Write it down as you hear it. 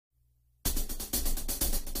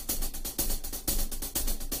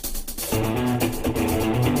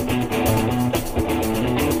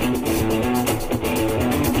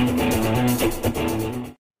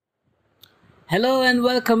Hello and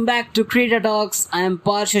welcome back to Creator Talks. I am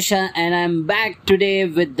Parshasha and I'm back today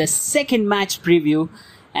with the second match preview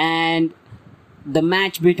and the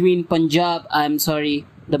match between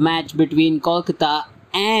the match between Kolkata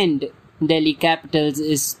and Delhi Capitals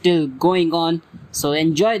is still going on. So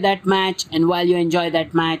enjoy that match, and while you enjoy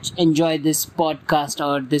that match, enjoy this podcast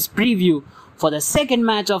or this preview for the second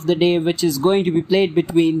match of the day, which is going to be played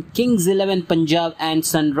between Kings 11 Punjab and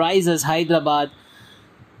Sunrisers Hyderabad.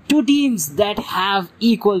 Two teams that have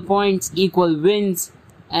equal points, equal wins,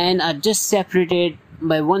 and are just separated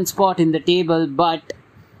by one spot in the table. But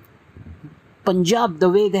Punjab, the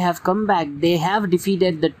way they have come back, they have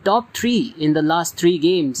defeated the top three in the last three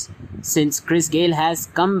games since Chris Gayle has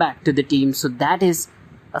come back to the team. So that is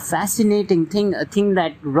a fascinating thing, a thing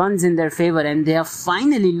that runs in their favor, and they are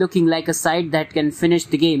finally looking like a side that can finish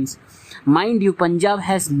the games. Mind you, Punjab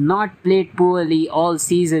has not played poorly all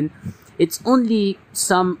season. It's only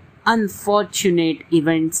some unfortunate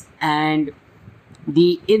events and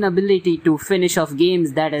the inability to finish off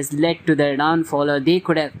games that has led to their downfall, or they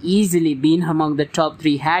could have easily been among the top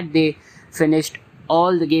three had they finished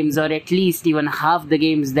all the games, or at least even half the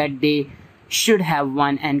games that they should have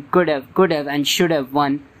won and could have and should have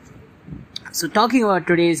won. So talking about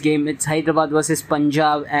today's game, it's Hyderabad versus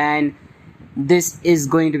Punjab, and this is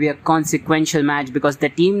going to be a consequential match because the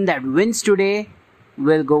team that wins today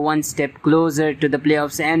will go one step closer to the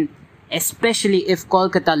playoffs, and especially if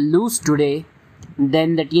Kolkata lose today,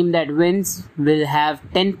 then the team that wins will have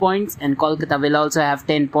 10 points and Kolkata will also have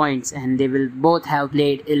 10 points, and they will both have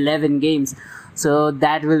played 11 games. So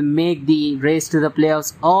that will make the race to the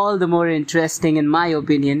playoffs all the more interesting, in my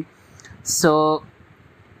opinion. So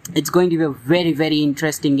it's going to be a very, very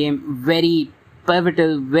interesting game, very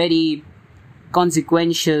pivotal, very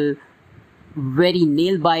consequential, very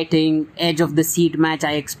nail-biting, edge-of-the-seat match.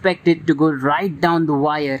 I expect it to go right down the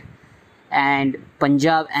wire. And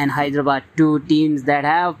Punjab and Hyderabad, two teams that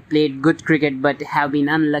have played good cricket but have been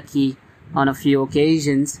unlucky on a few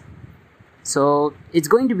occasions. So it's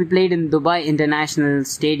going to be played in Dubai International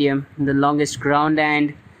Stadium, the longest ground,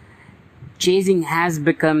 and chasing has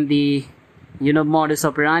become the modus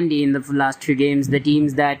operandi in the last few games. The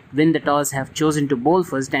teams that win the toss have chosen to bowl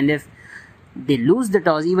first, and if they lose the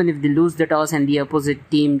toss, even if they lose the toss and the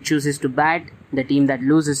opposite team chooses to bat, the team that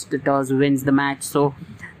loses the toss wins the match. So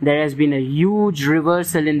there has been a huge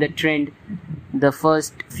reversal in the trend. The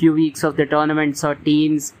first few weeks of the tournament saw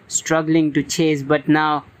teams struggling to chase, but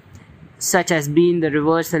now such has been the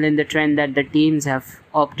reversal in the trend that the teams have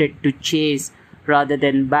opted to chase rather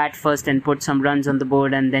than bat first and put some runs on the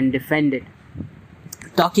board and then defend it.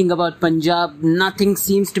 Talking about Punjab, nothing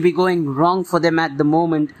seems to be going wrong for them at the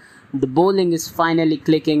moment. The bowling is finally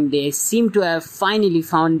clicking. They seem to have finally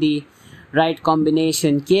found the right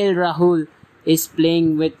combination. KL Rahul is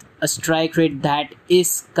playing with a strike rate that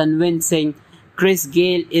is convincing. Chris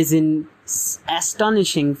Gayle is in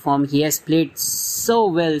astonishing form. He has played so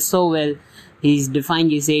well. He's defying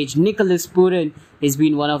his age. Nicholas Pooran has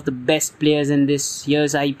been one of the best players in this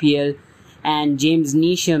year's IPL. And James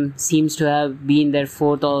Neesham seems to have been their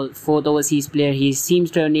fourth overseas player. He seems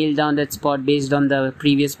to have nailed down that spot based on the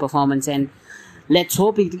previous performance. And let's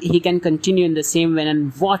hope he can continue in the same vein.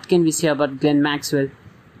 And what can we say about Glenn Maxwell?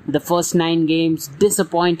 The first 9 games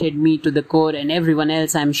disappointed me to the core and everyone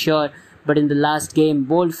else, I'm sure. But in the last game,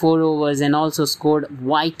 bowled 4 overs and also scored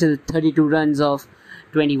vital 32 runs off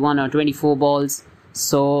 21 or 24 balls.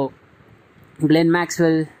 So Glenn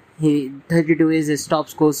Maxwell, 32 is his top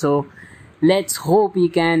score. So let's hope he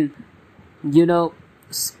can,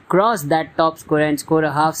 cross that top score and score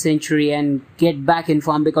a half century and get back in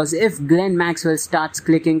form. Because if Glenn Maxwell starts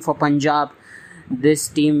clicking for Punjab, this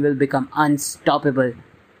team will become unstoppable.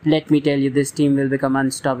 Let me tell you, this team will become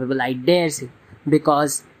unstoppable. I dare say.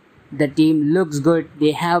 Because the team looks good.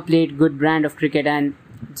 They have played good brand of cricket, and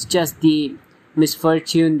it's just the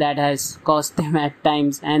misfortune that has cost them at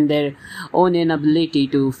times and their own inability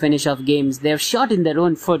to finish off games. They have shot in their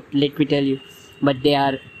own foot, let me tell you, but they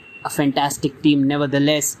are a fantastic team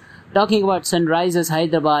nevertheless. Talking about Sunrisers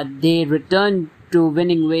Hyderabad, they returned to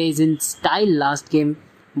winning ways in style last game,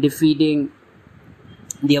 defeating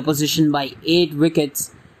the opposition by 8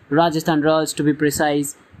 wickets, Rajasthan Royals to be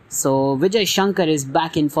precise. So Vijay Shankar is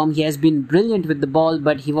back in form. He has been brilliant with the ball,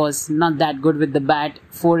 but he was not that good with the bat.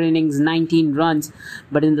 4 innings, 19 runs.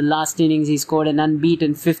 But in the last innings, he scored an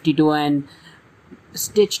unbeaten 52 and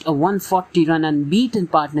stitched a 140-run unbeaten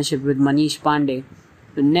partnership with Manish Pandey.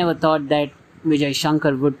 We never thought that Vijay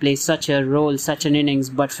Shankar would play such a role, such an innings,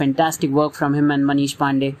 but fantastic work from him and Manish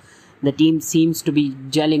Pandey. The team seems to be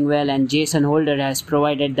gelling well, and Jason Holder has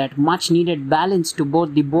provided that much needed balance to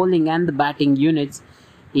both the bowling and the batting units.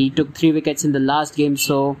 He took 3 wickets in the last game,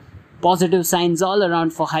 so positive signs all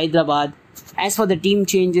around for Hyderabad. As for the team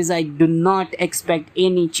changes, I do not expect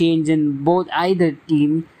any change in either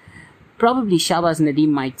team. Probably Shahbaz Nadeem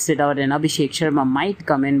might sit out and Abhishek Sharma might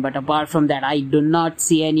come in, but apart from that, I do not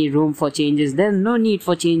see any room for changes. There's no need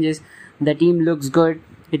for changes. The team looks good.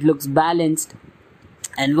 It looks balanced.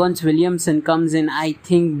 And once Williamson comes in, I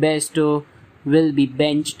think Bairstow will be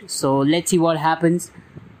benched. So let's see what happens.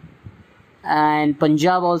 And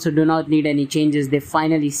Punjab also do not need any changes. They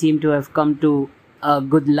finally seem to have come to a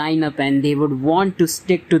good lineup and they would want to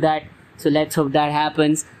stick to that. So let's hope that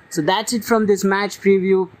happens. So that's it from this match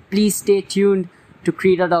preview. Please stay tuned to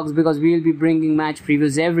Creator Talks because we'll be bringing match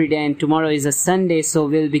previews every day, and tomorrow is a Sunday, so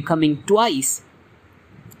we'll be coming twice.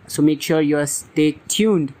 So make sure you all stay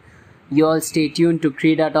tuned to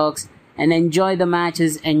Creator Talks and enjoy the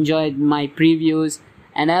matches, enjoy my previews.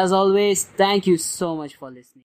 And as always, thank you so much for listening.